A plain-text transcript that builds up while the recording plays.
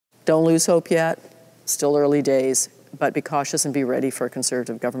Don't lose hope yet. Still early days, but be cautious and be ready for a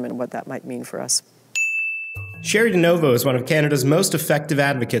Conservative government and what that might mean for us. Cheri DiNovo is one of Canada's most effective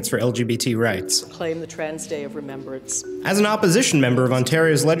advocates for LGBT rights. Claim the Trans Day of Remembrance. As an opposition member of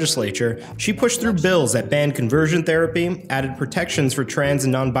Ontario's legislature, she pushed through bills that banned conversion therapy, added protections for trans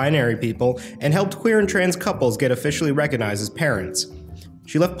and non-binary people, and helped queer and trans couples get officially recognized as parents.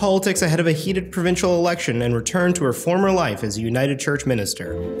 She left politics ahead of a heated provincial election and returned to her former life as a United Church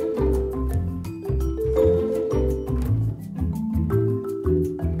minister.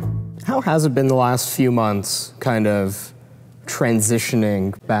 How has it been the last few months, kind of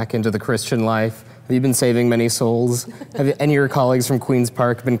transitioning back into the Christian life? Have you been saving many souls? Have any of your colleagues from Queen's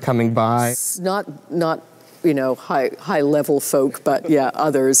Park been coming by? Not you know, high-level folk, but yeah,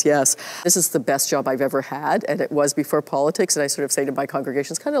 others, yes. This is the best job I've ever had, and it was before politics, and I sort of say to my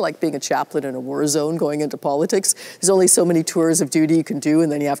congregation, it's kind of like being a chaplain in a war zone going into politics. There's only so many tours of duty you can do,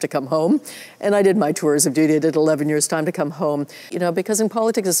 and then you have to come home. And I did my tours of duty. I did 11 years, time to come home. You know, because in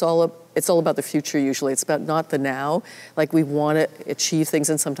politics, it's all about the future usually. It's about not the now. Like, we want to achieve things,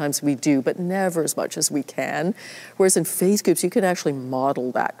 and sometimes we do, but never as much as we can. Whereas in faith groups, you can actually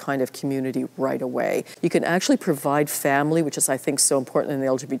model that kind of community right away. You can actually provide family, which is, I think, so important in the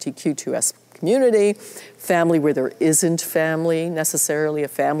LGBTQ2S community, family where there isn't family necessarily, a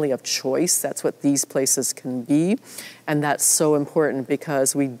family of choice. That's what these places can be. And that's so important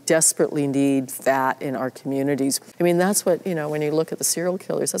because we desperately need that in our communities. I mean, that's what, you know, when you look at the serial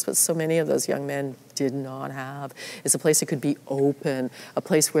killers, that's what so many of those young men did not have. It's a place that could be open, a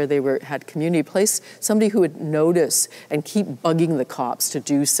place where they had community, a place, somebody who would notice and keep bugging the cops to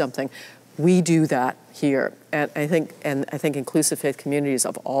do something. We do that here, and I think inclusive faith communities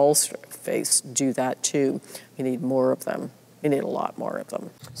of all faiths do that too. We need more of them. We need a lot more of them.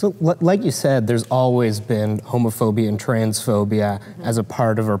 So, like you said, there's always been homophobia and transphobia as a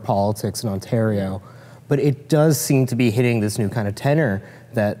part of our politics in Ontario, but it does seem to be hitting this new kind of tenor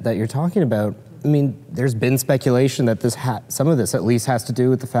that you're talking about. I mean, there's been speculation that some of this at least has to do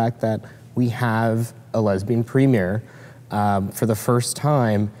with the fact that we have a lesbian premier for the first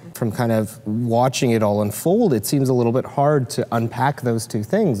time. From kind of watching it all unfold, it seems a little bit hard to unpack those two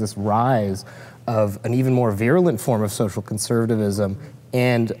things, this rise of an even more virulent form of social conservatism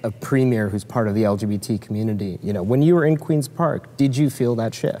and a premier who's part of the LGBT community. You know, when you were in Queen's Park, did you feel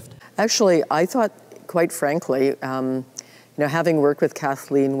that shift? Actually, I thought, quite frankly, you know, having worked with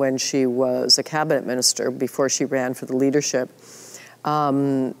Kathleen when she was a cabinet minister before she ran for the leadership,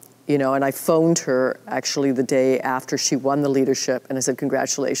 you know, and I phoned her actually the day after she won the leadership, and I said,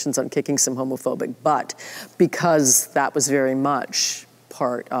 congratulations on kicking some homophobic butt, because that was very much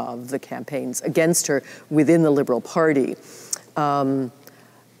part of the campaigns against her within the Liberal Party.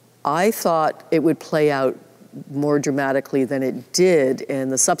 I thought it would play out more dramatically than it did in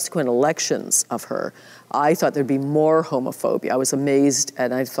the subsequent elections of her. I thought there'd be more homophobia. I was amazed,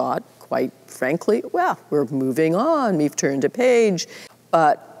 and I thought, quite frankly, well, we're moving on, we've turned a page.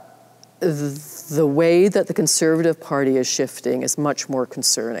 But the way that the Conservative Party is shifting is much more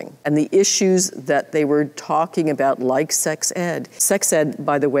concerning. And the issues that they were talking about, like sex ed,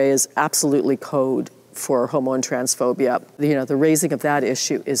 by the way, is absolutely code for homo and transphobia. You know, the raising of that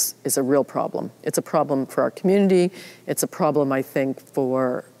issue is a real problem. It's a problem for our community. It's a problem, I think,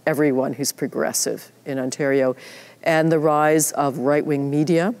 for everyone who's progressive in Ontario. And the rise of right-wing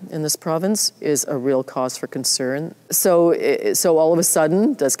media in this province is a real cause for concern. So all of a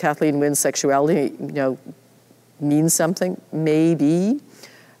sudden, does Kathleen Wynne's sexuality, you know, mean something? Maybe,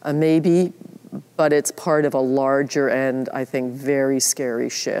 but it's part of a larger and, I think, very scary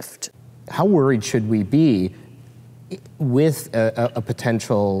shift. How worried should we be with a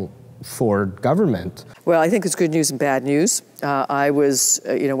potential Ford government? Well, I think it's good news and bad news. I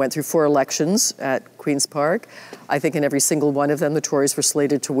went through 4 elections at Queen's Park. I think in every single one of them, the Tories were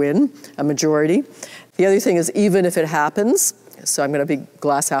slated to win a majority. The other thing is, even if it happens, so I'm going to be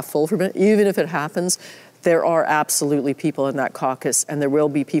glass half full for a minute, even if it happens, there are absolutely people in that caucus, and there will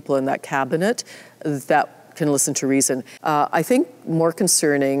be people in that cabinet that can listen to reason. I think more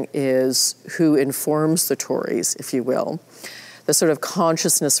concerning is who informs the Tories, if you will. The sort of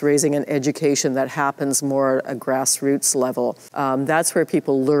consciousness raising and education that happens more at a grassroots level. That's where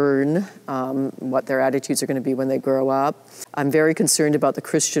people learn what their attitudes are going to be when they grow up. I'm very concerned about the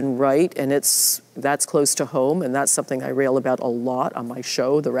Christian right, and that's close to home, and that's something I rail about a lot on my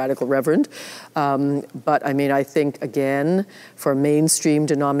show, The Radical Reverend. But I mean, I think, again, for mainstream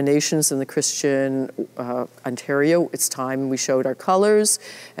denominations in the Christian Ontario, it's time we showed our colors,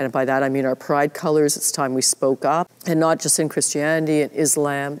 and by that I mean our pride colors. It's time we spoke up, and not just in Christianity, in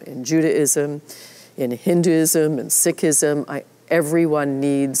Islam, in Judaism, in Hinduism, and Sikhism. everyone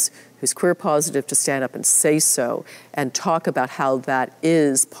needs who's queer positive to stand up and say so and talk about how that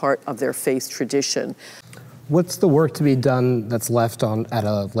is part of their faith tradition. What's the work to be done that's left on at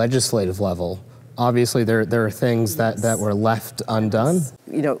a legislative level? Obviously, there are things that were left undone.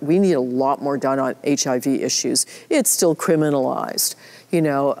 You know, we need a lot more done on HIV issues. It's still criminalized. You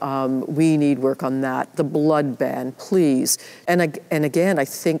know, we need work on that. The blood ban, please. And again, I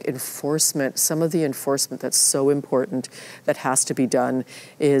think enforcement, some of the enforcement that's so important that has to be done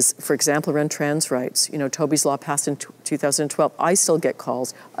is, for example, around trans rights. You know, Toby's Law passed in 2012. I still get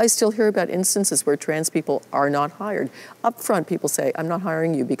calls. I still hear about instances where trans people are not hired. Up front, people say, I'm not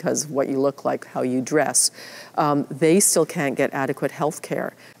hiring you because of what you look like, how you dress. They still can't get adequate health care.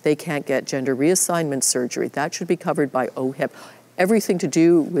 They can't get gender reassignment surgery. That should be covered by OHIP. Everything to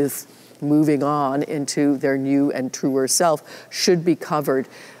do with moving on into their new and truer self should be covered.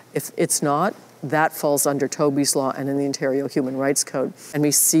 If it's not, that falls under Toby's Law and in the Ontario Human Rights Code. And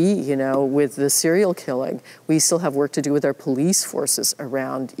we see, you know, with the serial killing, we still have work to do with our police forces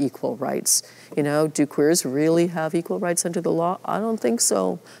around equal rights. You know, do queers really have equal rights under the law? I don't think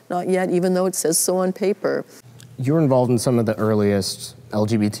so, not yet, even though it says so on paper. You were involved in some of the earliest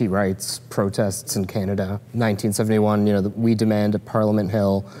LGBT rights protests in Canada. 1971, you know, We Demand at Parliament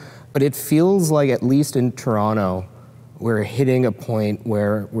Hill. But it feels like, at least in Toronto, we're hitting a point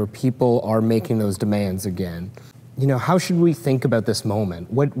where people are making those demands again. You know, how should we think about this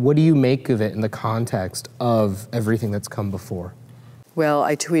moment? What do you make of it in the context of everything that's come before? Well,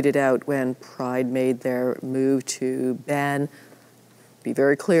 I tweeted out when Pride made their move to ban, be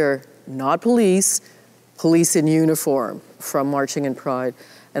very clear, not police in uniform from marching in Pride.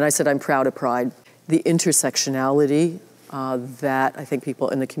 And I said, I'm proud of Pride. The intersectionality that I think people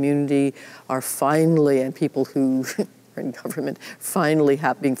in the community are finally, and people who are in government, finally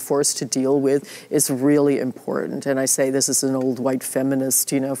being forced to deal with is really important. And I say this is an old white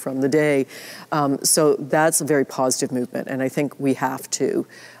feminist, you know, from the day. So that's a very positive movement. And I think we have to,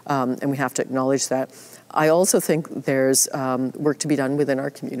 and we have to acknowledge that. I also think there's work to be done within our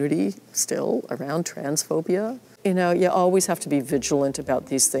community still around transphobia. You know, you always have to be vigilant about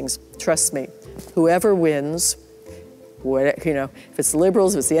these things. Trust me, whoever wins, you know, if it's the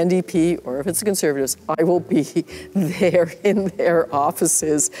Liberals, if it's the NDP, or if it's the Conservatives, I will be there in their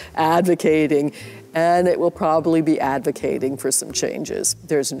offices advocating, and it will probably be advocating for some changes.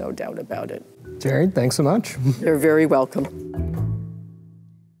 There's no doubt about it. Cheri, thanks so much. You're very welcome.